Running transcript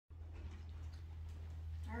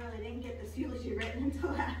didn't get this eulogy written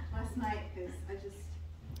until last night because I just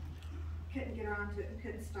couldn't get around to it and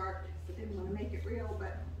couldn't start because I didn't want to make it real.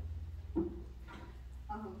 But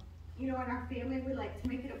you know, in our family, we like to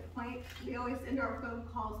make it a point. We always end our phone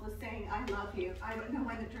calls with saying, "I love you." I don't know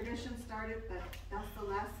when the tradition started, but that's the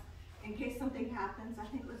last, in case something happens. I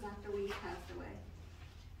think it was after we passed away.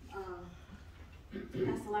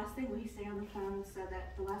 That's the last thing we say on the phone, so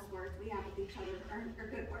that the last words we have with each other are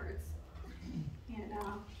good words. And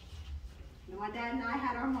you know, my dad and I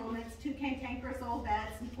had our moments, two cantankerous old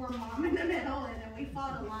vets and poor mom in the middle, and then we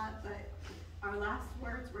fought a lot, but our last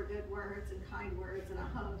words were good words and kind words and a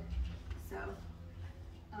hug. So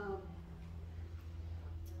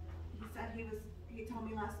he said he told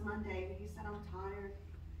me last Monday, he said, "I'm tired.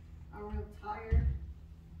 I'm real tired."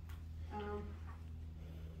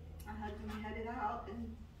 I had to be headed out,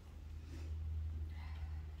 and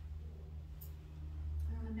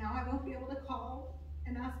now I won't be able to call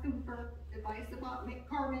and ask him for advice about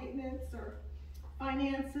car maintenance or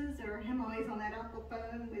finances, or him always on that Apple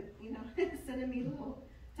phone with, you know, sending me little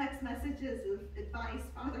text messages of advice,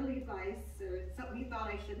 fatherly advice, or something he thought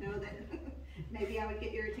I should know that maybe I would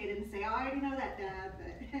get irritated and say, "Oh, I already know that, Dad,"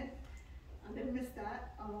 but I'm gonna miss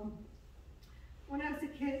that. When I was a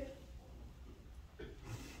kid,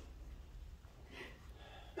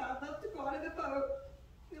 Dad loved to go out of the boat,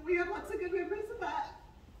 and we have lots of good memories of that.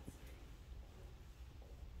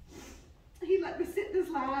 He let me sit in his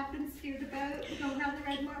lap and steer the boat and go around the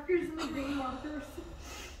red markers and the green markers,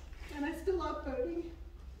 and I still love boating.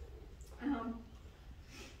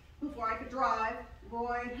 Before I could drive,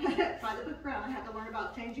 boy, by the book round, I had to learn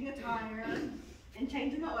about changing a tire and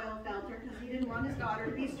changing the oil filter because he didn't want his daughter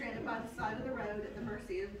to be stranded by the side of the road at the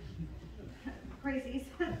mercy of crazies.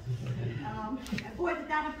 And boy, did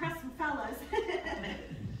that impress some fellas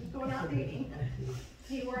going out dating.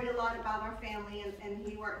 He worried a lot about our family, and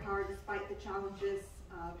he worked hard despite the challenges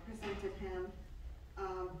presented him.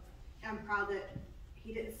 I'm proud that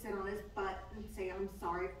he didn't sit on his butt and say, "I'm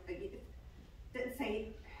sorry." He didn't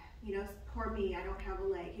say, you know, "Poor me, I don't have a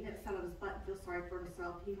leg." He didn't sit on his butt and feel sorry for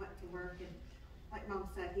himself. He went to work, and like Mom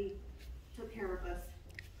said, he took care of us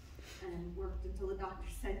and worked until the doctor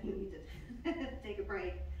said he needed to take a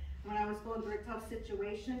break. When I was going through a tough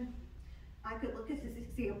situation, I could look at his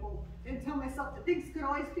example and tell myself that things could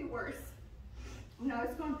always be worse. When I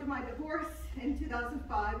was going through my divorce in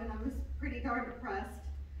 2005, and I was pretty darn depressed,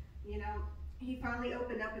 you know, he finally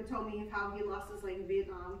opened up and told me of how he lost his leg in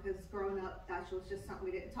Vietnam, because growing up, that was just something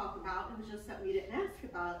we didn't talk about. It was just something we didn't ask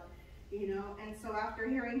about, you know. And so after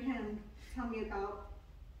hearing him tell me about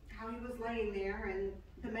how he was laying there, and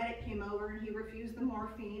the medic came over and he refused the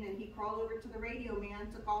morphine, and he crawled over to the radio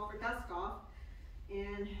man to call for dust off,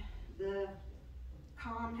 and the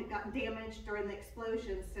comm had gotten damaged during the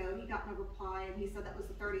explosion, so he got no reply, and he said that was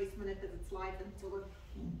the 30th minute of its life until the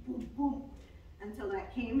boom, boom, boom, until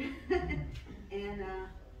that came and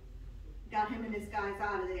got him and his guys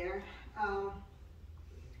out of there.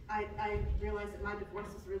 I realized that my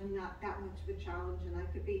divorce was really not that much of a challenge, and I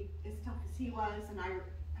could be as tough as he was, and I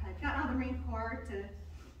had got out of the Marine Corps to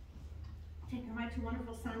take care of my two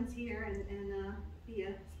wonderful sons here and be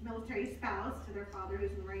a military spouse to their father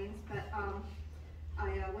who's in the Marines. But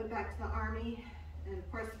I went back to the Army, and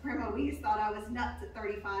of course, Grandma Louise thought I was nuts at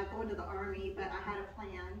 35 going to the Army, but I had a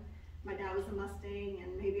plan. My dad was a Mustang,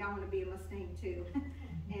 and maybe I want to be a Mustang too.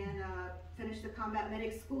 And finished the combat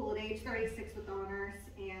medic school at age 36 with honors,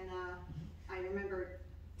 and I remember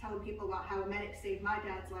telling people about how a medic saved my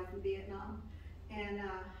dad's life in Vietnam. And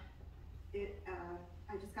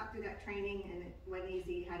I just got through that training, and it went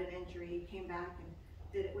easy. Had an injury, came back and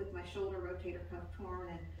did it with my shoulder rotator cuff torn,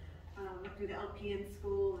 and went through the LPN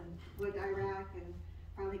school and went to Iraq, and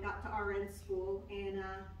finally got to RN school. And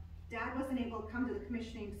Dad wasn't able to come to the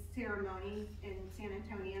commissioning ceremony in San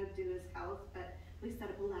Antonio due to his health, but we set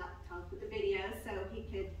up a laptop with the video so he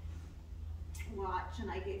could watch,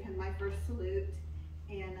 and I gave him my first salute.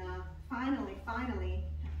 And finally,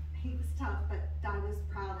 he was tough, but Dad was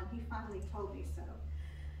proud, and he finally told me so.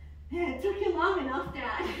 It took him long enough,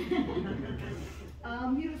 Dad.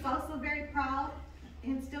 He was also very proud,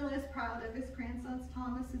 and still is proud, of his grandsons,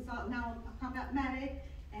 Thomas, who's now a combat medic,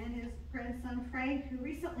 and his grandson, Frank, who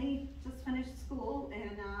recently just finished school,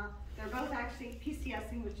 and they're both actually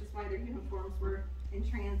PCSing, which is why their uniforms were in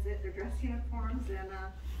transit, their dress uniforms, and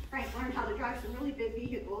Frank learned how to drive some really big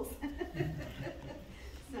vehicles.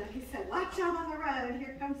 So he said, "Watch out on the road,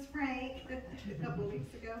 here comes Frank," a couple of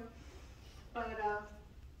weeks ago. But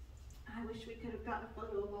I wish we could have gotten a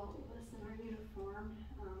photo of all of us in our uniform.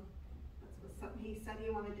 That was something he said he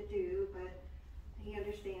wanted to do, but he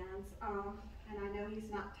understands. And I know he's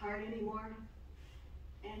not tired anymore.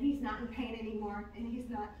 And he's not in pain anymore, and he's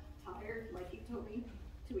not tired like he told me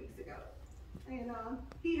 2 weeks ago. And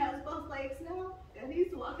he has both legs now, and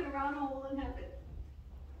he's walking around whole in heaven.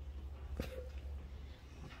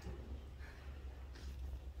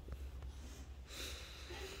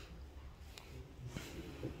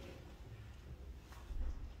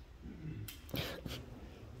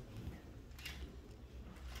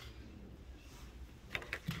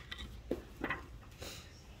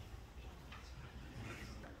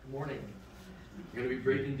 Good morning. I'm going to be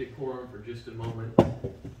breaking decorum for just a moment,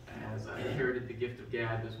 as I inherited the gift of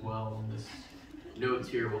gab as well, and this notes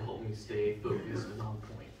here will help me stay focused and on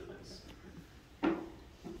point for this.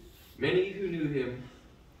 Many who knew him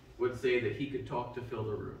would say that he could talk to fill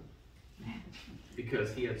the room,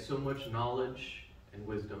 because he had so much knowledge and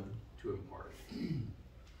wisdom to impart.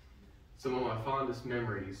 Some of my fondest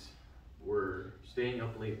memories were staying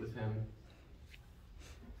up late with him,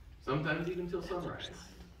 sometimes even till sunrise,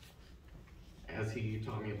 as he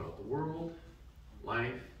taught me about the world,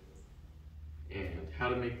 life, and how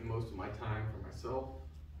to make the most of my time for myself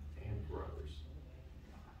and for others.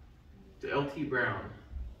 To L.T. Brown,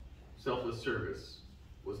 selfless service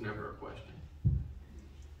was never a question.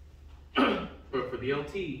 But for the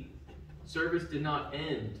LT, service did not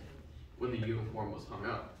end when the uniform was hung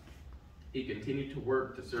up. He continued to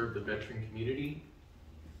work to serve the veteran community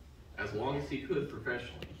as long as he could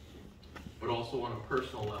professionally, but also on a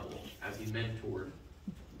personal level as he mentored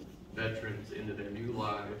veterans into their new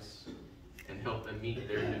lives and helped them meet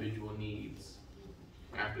their individual needs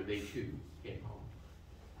after they too came home.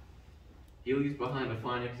 He leaves behind a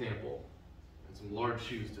fine example and some large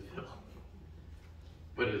shoes to fill.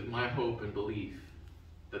 But it is my hope and belief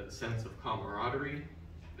that the sense of camaraderie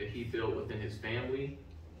that he built within his family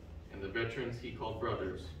and the veterans he called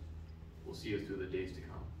brothers will see us through the days to come.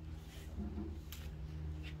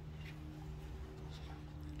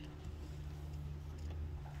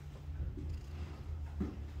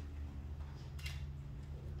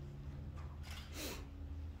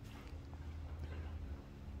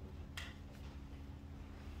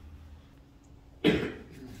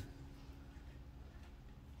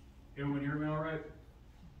 Everyone hear me all right?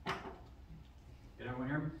 Can everyone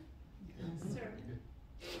hear me? Yes, sir.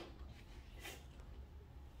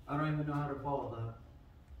 I don't even know how to follow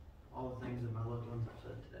all the things that my loved ones have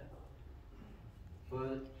said today.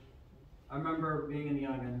 But I remember being a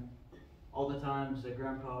youngin', all the times that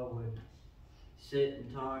Grandpa would sit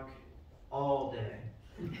and talk all day.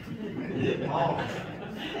 All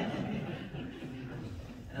day.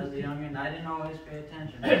 And as a youngin', I didn't always pay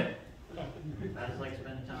attention. I just like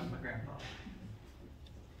spending time with my grandpa.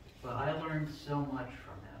 But I learned so much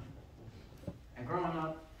from him. And growing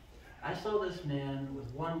up, I saw this man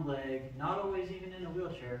with one leg, not always even in a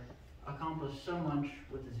wheelchair, accomplish so much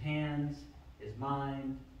with his hands, his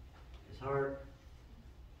mind, his heart.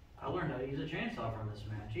 I learned how to use a chainsaw from this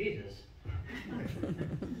man, Jesus.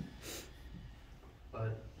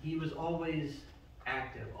 But he was always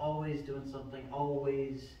active, always doing something,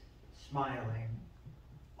 always smiling,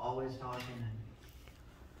 always talking. And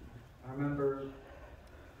I remember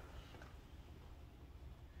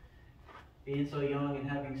being so young and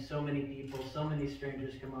having so many people, so many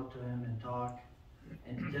strangers come up to him and talk,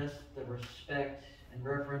 and just the respect and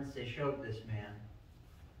reverence they showed this man.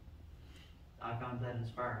 I found that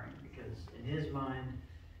inspiring, because in his mind,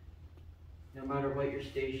 no matter what your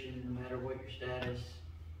station, no matter what your status,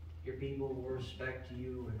 your people will respect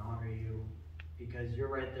you and honor you, because you're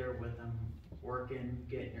right there with them, working,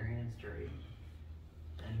 getting your hands dirty,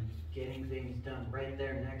 and getting things done right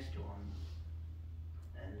there next to them.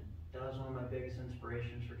 And that was one of my biggest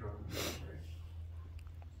inspirations for joining the military.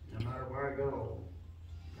 No matter where I go,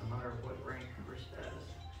 no matter what rank or status,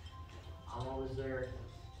 I'm always there,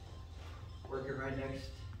 working right next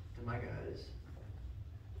to my guys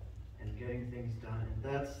and getting things done. And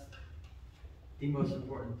that's the most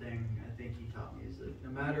important thing I think he taught me, is that no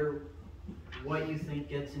matter what you think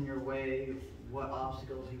gets in your way, what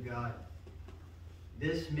obstacles you got,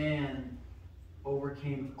 this man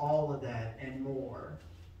overcame all of that and more.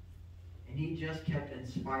 And he just kept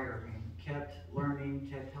inspiring, kept learning,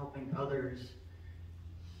 kept helping others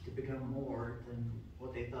to become more than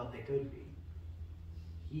what they thought they could be.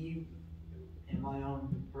 He, in my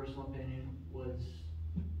own personal opinion, was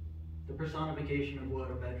the personification of what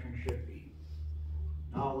a veteran should be.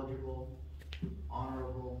 Knowledgeable,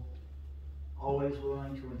 honorable, always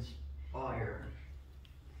willing to inspire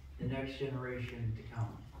the next generation to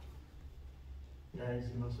come. That is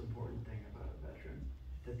the most important thing about a veteran,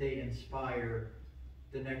 that they inspire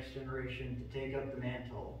the next generation to take up the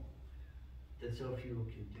mantle that so few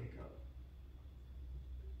can take up.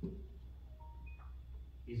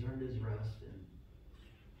 he's earned his rest,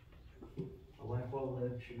 and a life well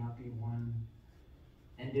lived should not be one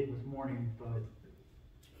ended with mourning, but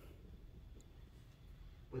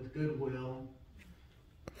with goodwill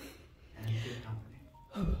and good company.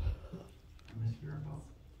 I miss you both.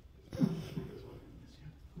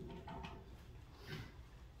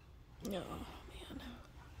 Yeah.